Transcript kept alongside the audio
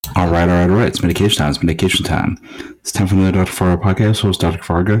All right. It's medication time. It's medication time. It's time for another Dr. Fargo podcast. Host Dr.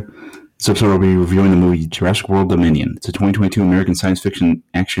 Fargo. This episode, I'll be reviewing the movie Jurassic World Dominion. It's a 2022 American science fiction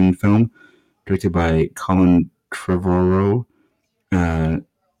action film directed by Colin Trevorrow.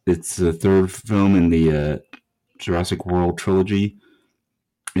 It's the third film in the Jurassic World trilogy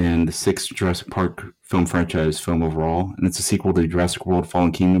and the sixth Jurassic Park film franchise film overall. And it's a sequel to Jurassic World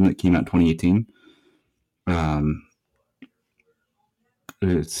Fallen Kingdom that came out in 2018.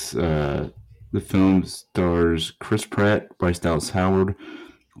 The film stars Chris Pratt, Bryce Dallas Howard,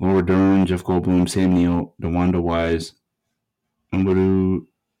 Laura Dern, Jeff Goldblum, Sam Neill, DeWanda Wise, Umaru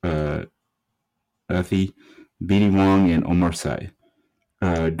Athey, B.D. Wong, and Omar Sy.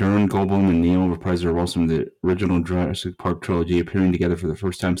 Dern, Goldblum, and Neill reprise their roles from the original Jurassic Park trilogy, appearing together for the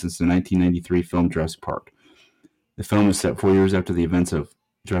first time since the 1993 film Jurassic Park. The film is set 4 years after the events of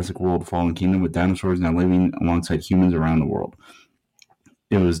Jurassic World Fallen Kingdom, with dinosaurs now living alongside humans around the world.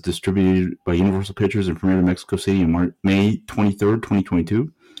 It was distributed by Universal Pictures and premiered in Mexico City on May 23rd, 2022,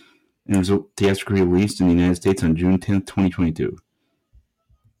 and it was theatrically released in the United States on June 10th, 2022.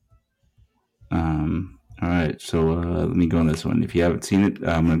 All right, so let me go on this one. If you haven't seen it,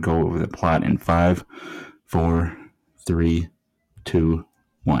 I'm going to go over the plot in 5, 4, 3, 2,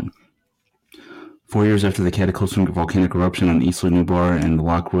 1. 4 years after the cataclysmic volcanic eruption on Isla Nublar and the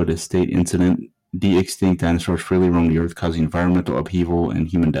Lockwood Estate incident, de-extinct dinosaurs freely roam the Earth, causing environmental upheaval and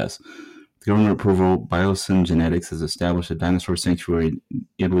human deaths. With government approval, Biosyn Genetics has established a dinosaur sanctuary in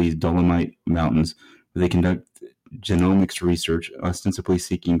Italy's Dolomite Mountains, where they conduct genomics research, ostensibly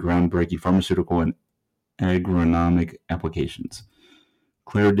seeking groundbreaking pharmaceutical and agronomic applications.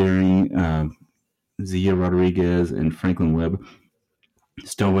 Claire Daring, Zia Rodriguez, and Franklin Webb,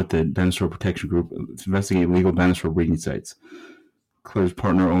 still with the Dinosaur Protection Group, investigate illegal dinosaur breeding sites. Claire's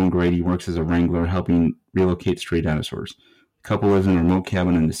partner, Owen Grady, works as a wrangler, helping relocate stray dinosaurs. The couple lives in a remote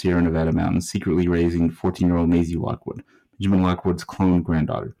cabin in the Sierra Nevada mountains, secretly raising 14-year-old Maisie Lockwood, Benjamin Lockwood's cloned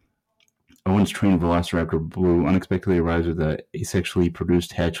granddaughter. Owen's trained Velociraptor Blue unexpectedly arrives with an asexually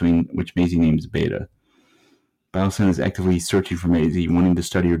produced hatchling, which Maisie names Beta. Biosyn is actively searching for Maisie, wanting to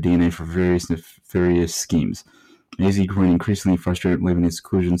study her DNA for various nefarious schemes. Maisie, growing increasingly frustrated living in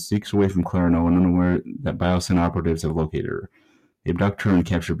seclusion, sneaks away from Claire and Owen, unaware that Biosyn operatives have located her. They abduct her and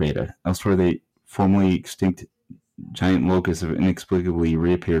capture Beta. Elsewhere, the formerly extinct giant locusts have inexplicably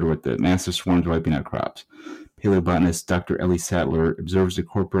reappeared, with the massive swarms wiping out crops. Paleobotanist Dr. Ellie Sattler observes the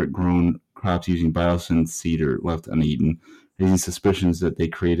corporate-grown crops using Biosyn seed are left uneaten, raising suspicions that they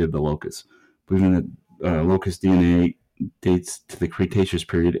created the locusts. Believing that locust DNA dates to the Cretaceous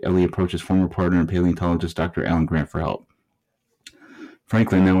period, Ellie approaches former partner and paleontologist Dr. Alan Grant for help.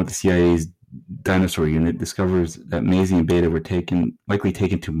 Franklin, now with the CIA's dinosaur unit, discovers that Maisie and Beta were likely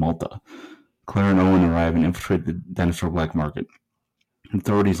taken to Malta. Claire and Owen arrive and infiltrate the dinosaur black market.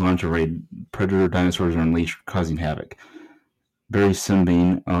 Authorities launch a raid. Predator dinosaurs are unleashed, causing havoc. Barry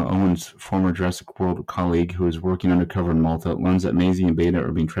Simbine, Owen's former Jurassic World colleague who is working undercover in Malta, learns that Maisie and Beta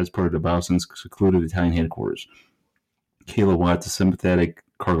are being transported to Biosyn's secluded Italian headquarters. Kayla Watts, a sympathetic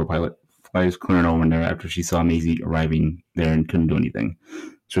cargo pilot, flies Claire and Owen there after she saw Maisie arriving there and couldn't do anything.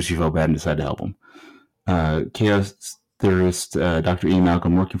 So she felt bad and decided to help him. Chaos theorist Dr. E.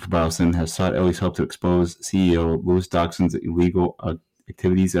 Malcolm, working for Biosyn, has sought Ellie's help to expose CEO Louis Dockson's illegal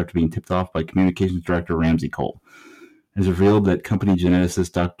activities after being tipped off by communications director Ramsey Cole. It is revealed that company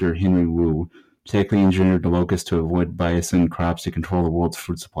geneticist Dr. Henry Wu genetically engineered the locust to avoid Biosyn crops to control the world's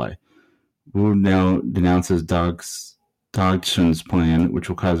food supply. Wu now denounces Dogson's plan, which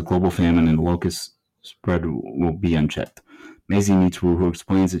will cause global famine, and the locust spread will be unchecked. Maisie meets Wu, who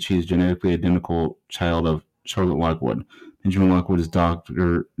explains that she is genetically identical child of Charlotte Lockwood, Benjamin Lockwood's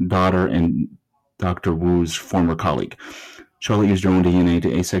daughter and Dr. Wu's former colleague. Charlotte used her own DNA to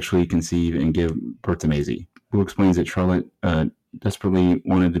asexually conceive and give birth to Maisie. Wu explains that Charlotte desperately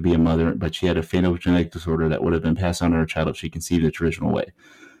wanted to be a mother, but she had a fatal genetic disorder that would have been passed on to her child if she conceived the traditional way.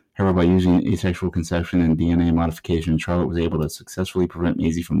 However, by using asexual conception and DNA modification, Charlotte was able to successfully prevent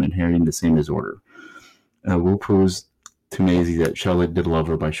Maisie from inheriting the same disorder. Wu proves to Maisie that Charlotte did love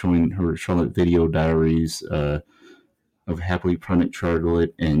her by showing her Charlotte video diaries of happily pregnant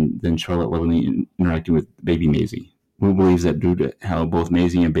Charlotte, and then Charlotte lovingly interacting with baby Maisie. Wu believes that due to how both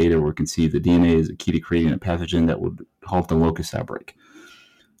Maisie and Beta were conceived, the DNA is a key to creating a pathogen that would halt the locust outbreak.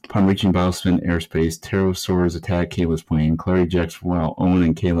 Upon reaching Biosyn airspace, pterosaurs attack Kayla's plane. Claire ejects while Owen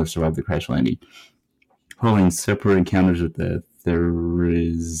and Kayla survive the crash landing. Following separate encounters with the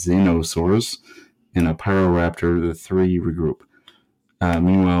Therizinosaurus and a Pyroraptor, the three regroup.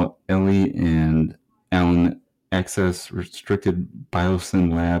 Meanwhile, Ellie and Alan access restricted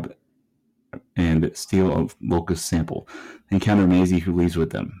Biosyn lab and steal a locust sample. They encounter Maisie, who leaves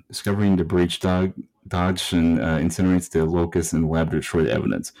with them. Discovering the breach, Dodge incinerates the locust in the lab to destroy the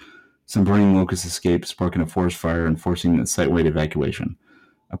evidence. Some burning locusts escape, sparking a forest fire and forcing a site-wide evacuation.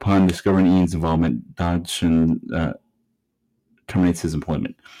 Upon discovering Ian's involvement, Dodge terminates his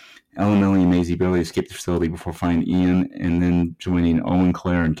employment. Ellen, Ellie, and Maisie barely escape the facility before finding Ian and then joining Owen,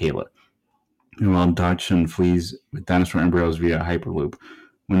 Claire, and Kayla. Meanwhile, Dodgson flees with dinosaur embryos via Hyperloop.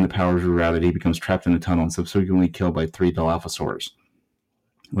 When the powers are routed, he becomes trapped in a tunnel and subsequently killed by 3 Dilophosaurs.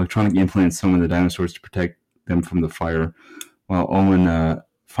 Electronic implants summon the dinosaurs to protect them from the fire, while Owen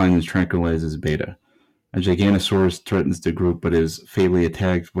finds and tranquilizes Beta. A Giganosaurus threatens the group, but is fatally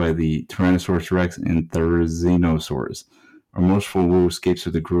attacked by the Tyrannosaurus Rex and Therizinosaurs. A remorseful Wu escapes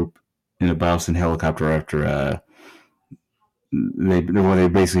with the group in a Biosyn helicopter after they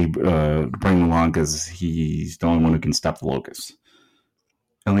basically bring him along because he's the only one who can stop the locusts.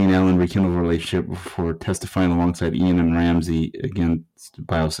 Ellie and Ellen rekindle a relationship before testifying alongside Ian and Ramsey against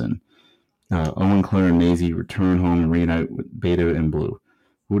Biosyn. Owen, Claire, and Maisie return home and reunite with Beta and Blue.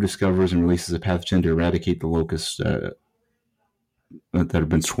 Wu discovers and releases a pathogen to eradicate the locusts that have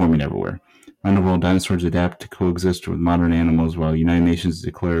been swarming everywhere. Around the world, dinosaurs adapt to coexist with modern animals, while United Nations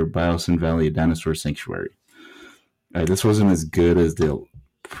declare Biosyn Valley a dinosaur sanctuary. This wasn't as good as the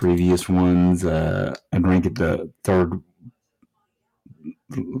previous ones. I'd rank it the third,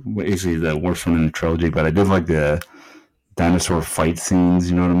 basically the worst one in the trilogy, but I did like the dinosaur fight scenes,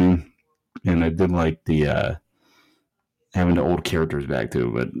 you know what I mean? And I did like the having the old characters back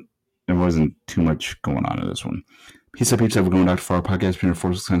too, but there wasn't too much going on in this one. Peace up, peeps. Have a going Dr. Far podcast. Been a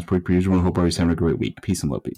 4 6 times per usual. I hope everybody's having a great week. Peace and love, peeps.